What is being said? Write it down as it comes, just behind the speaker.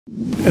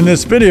In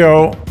this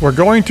video, we're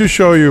going to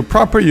show you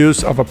proper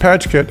use of a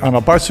patch kit on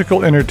a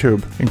bicycle inner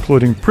tube,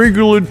 including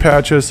pre-glued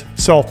patches,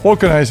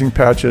 self-vulcanizing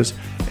patches,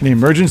 and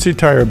emergency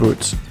tire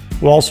boots.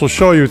 We'll also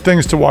show you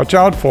things to watch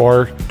out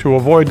for to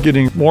avoid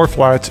getting more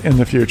flats in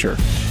the future.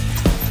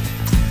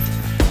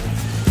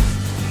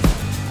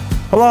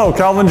 Hello,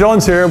 Calvin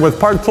Jones here with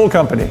Park Tool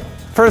Company.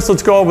 First,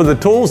 let's go over the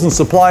tools and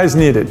supplies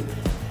needed.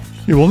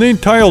 You will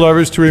need tire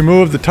levers to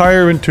remove the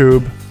tire and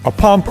tube, a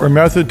pump or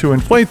method to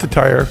inflate the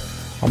tire,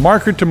 a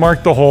marker to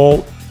mark the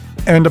hole,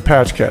 and a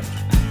patch kit.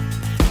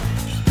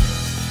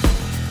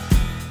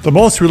 The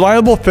most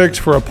reliable fix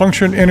for a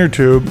punctured inner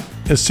tube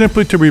is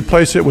simply to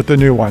replace it with a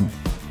new one.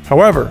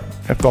 However,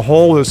 if the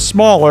hole is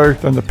smaller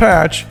than the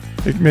patch,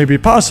 it may be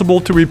possible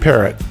to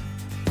repair it.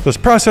 This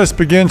process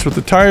begins with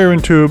the tire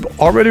and tube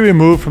already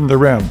removed from the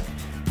rim.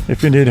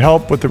 If you need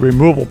help with the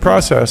removal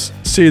process,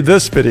 see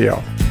this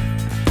video.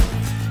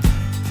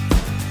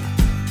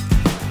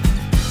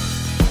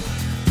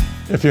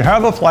 If you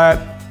have a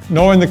flat,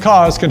 knowing the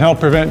cause can help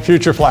prevent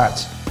future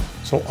flats.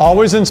 So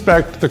always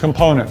inspect the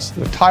components,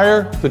 the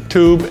tire, the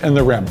tube, and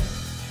the rim.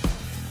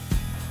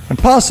 When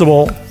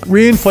possible,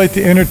 re-inflate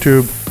the inner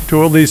tube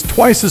to at least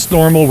twice its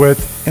normal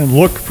width and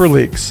look for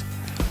leaks.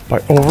 By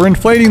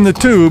overinflating the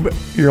tube,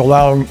 you're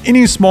allowing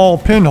any small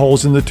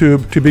pinholes in the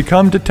tube to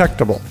become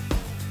detectable.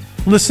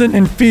 Listen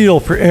and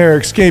feel for air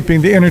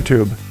escaping the inner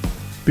tube.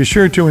 Be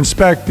sure to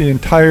inspect the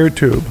entire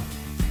tube.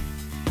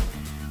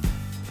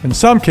 In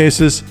some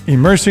cases,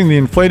 immersing the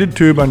inflated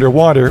tube under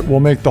water will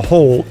make the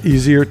hole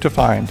easier to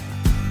find.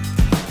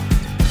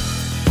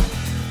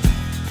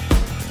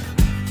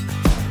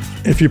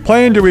 If you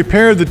plan to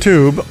repair the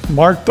tube,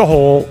 mark the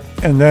hole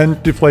and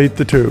then deflate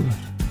the tube.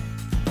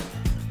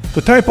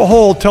 The type of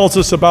hole tells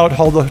us about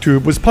how the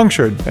tube was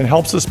punctured and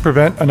helps us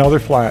prevent another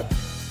flat.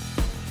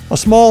 A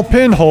small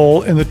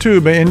pinhole in the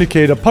tube may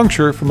indicate a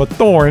puncture from a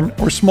thorn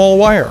or small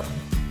wire.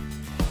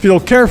 Feel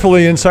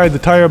carefully inside the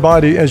tire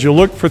body as you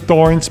look for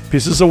thorns,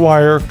 pieces of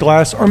wire,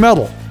 glass, or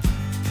metal.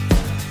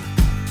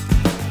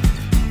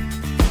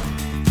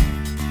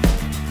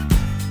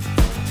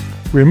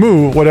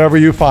 Remove whatever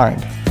you find.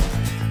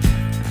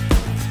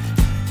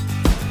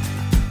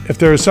 If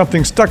there is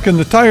something stuck in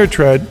the tire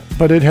tread,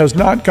 but it has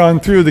not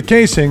gone through the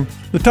casing,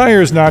 the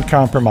tire is not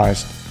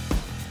compromised.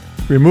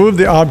 Remove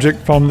the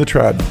object from the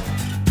tread.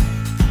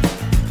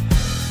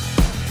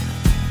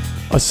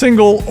 A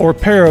single or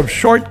pair of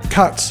short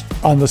cuts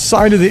on the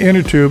side of the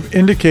inner tube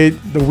indicate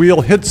the wheel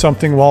hit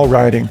something while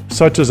riding,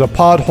 such as a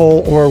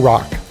pothole or a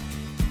rock.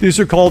 These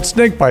are called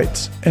snake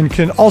bites and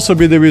can also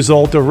be the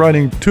result of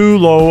running too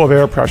low of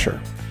air pressure.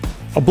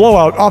 A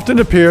blowout often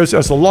appears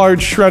as a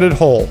large shredded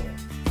hole.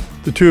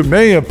 The tube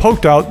may have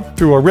poked out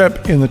through a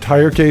rip in the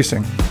tire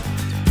casing.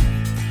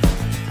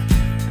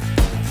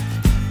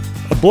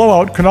 A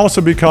blowout can also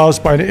be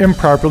caused by an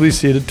improperly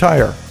seated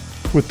tire.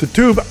 With the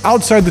tube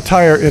outside the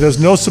tire, it has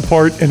no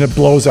support and it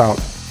blows out.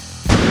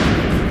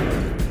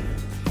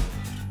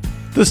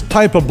 This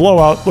type of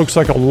blowout looks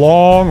like a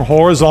long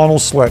horizontal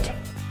slit.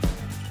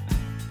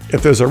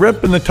 If there's a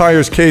rip in the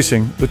tire's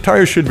casing, the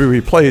tire should be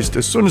replaced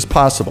as soon as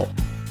possible.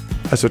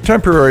 As a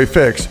temporary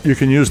fix, you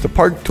can use the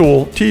Park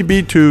Tool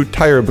TB2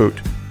 tire boot.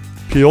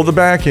 Peel the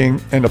backing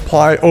and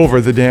apply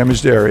over the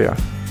damaged area.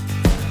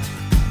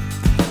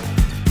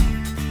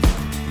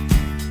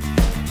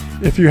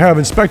 If you have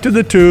inspected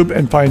the tube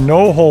and find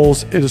no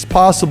holes, it is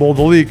possible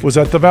the leak was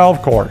at the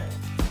valve core.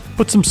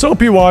 Put some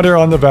soapy water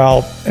on the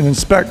valve and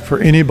inspect for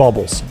any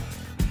bubbles.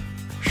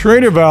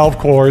 Schrader valve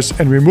cores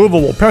and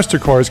removable Pester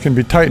cores can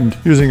be tightened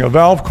using a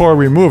valve core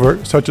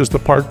remover such as the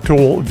Park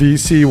Tool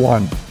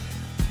VC1.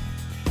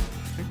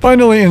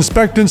 Finally,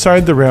 inspect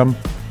inside the rim.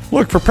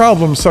 Look for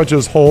problems such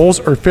as holes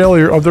or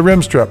failure of the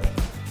rim strip.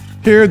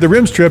 Here, the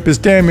rim strip is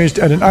damaged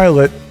at an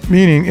eyelet,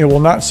 meaning it will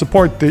not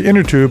support the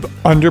inner tube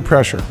under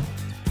pressure.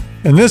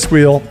 In this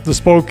wheel, the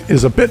spoke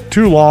is a bit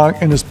too long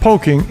and is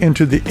poking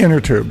into the inner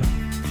tube.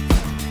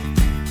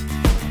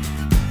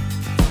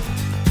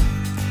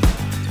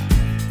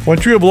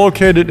 Once you have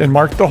located and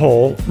marked the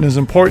hole, it is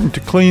important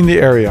to clean the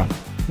area.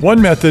 One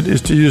method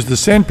is to use the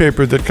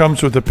sandpaper that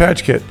comes with the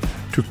patch kit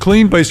to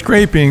clean by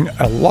scraping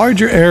a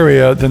larger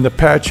area than the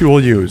patch you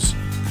will use.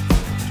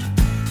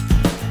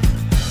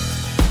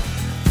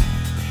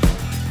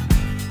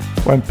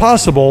 When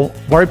possible,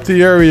 wipe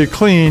the area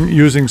clean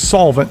using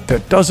solvent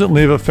that doesn't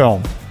leave a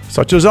film,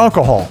 such as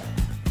alcohol.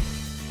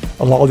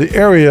 Allow the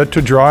area to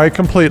dry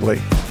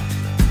completely.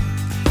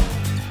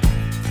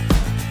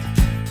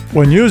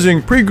 When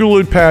using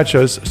pre-glued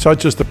patches,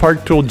 such as the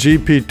Park Tool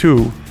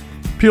GP2,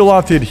 peel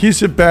off the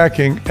adhesive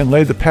backing and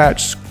lay the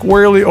patch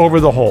squarely over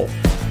the hole.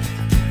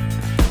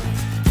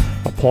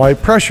 Apply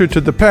pressure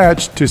to the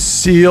patch to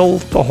seal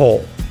the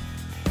hole.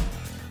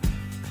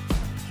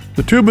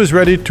 The tube is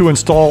ready to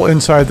install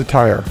inside the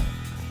tire.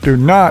 Do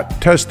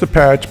not test the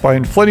patch by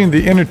inflating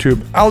the inner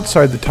tube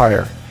outside the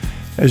tire,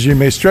 as you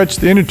may stretch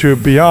the inner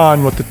tube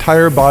beyond what the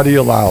tire body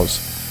allows.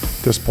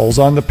 This pulls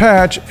on the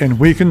patch and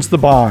weakens the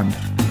bond.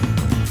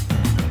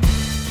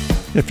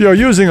 If you are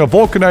using a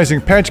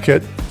vulcanizing patch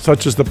kit,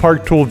 such as the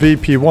Park Tool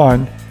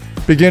VP1,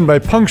 begin by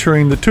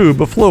puncturing the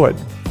tube of fluid.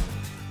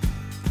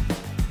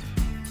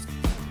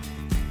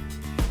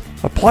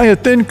 Apply a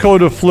thin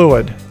coat of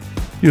fluid.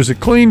 Use a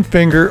clean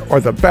finger or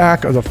the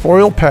back of the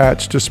foil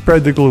patch to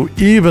spread the glue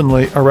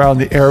evenly around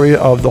the area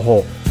of the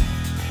hole.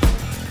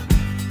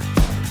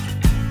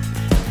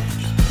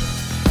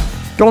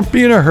 Don't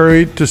be in a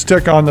hurry to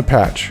stick on the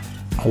patch.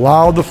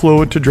 Allow the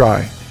fluid to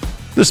dry.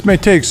 This may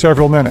take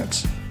several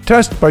minutes.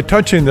 Test by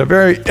touching the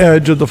very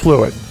edge of the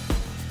fluid.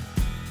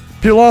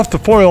 Peel off the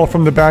foil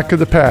from the back of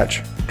the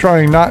patch,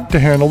 trying not to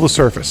handle the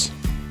surface.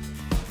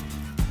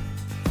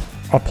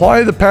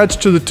 Apply the patch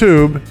to the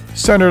tube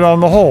centered on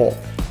the hole.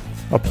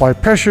 Apply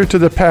pressure to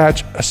the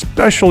patch,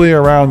 especially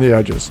around the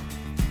edges.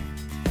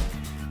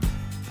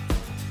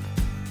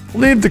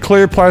 Leave the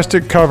clear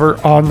plastic cover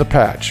on the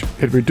patch.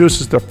 It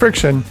reduces the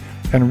friction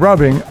and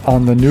rubbing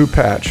on the new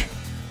patch.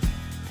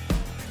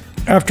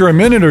 After a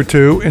minute or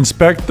two,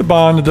 inspect the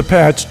bond of the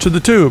patch to the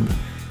tube,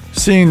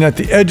 seeing that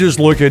the edges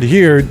look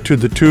adhered to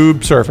the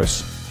tube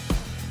surface.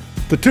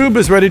 The tube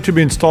is ready to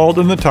be installed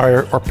in the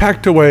tire or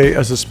packed away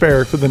as a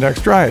spare for the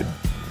next ride.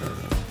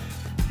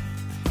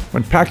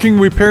 When packing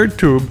repaired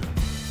tube,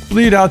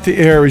 bleed out the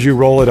air as you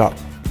roll it up.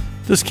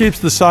 This keeps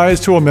the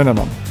size to a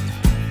minimum.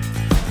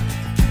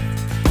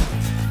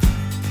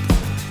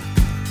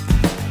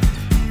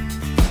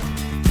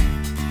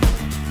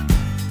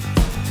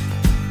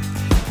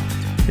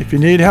 If you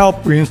need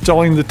help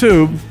reinstalling the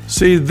tube,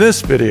 see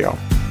this video.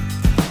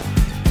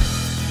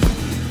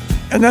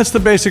 And that's the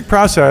basic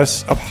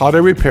process of how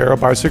to repair a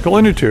bicycle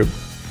inner tube.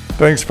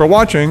 Thanks for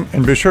watching,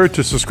 and be sure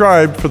to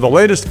subscribe for the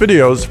latest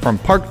videos from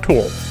Park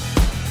Tool.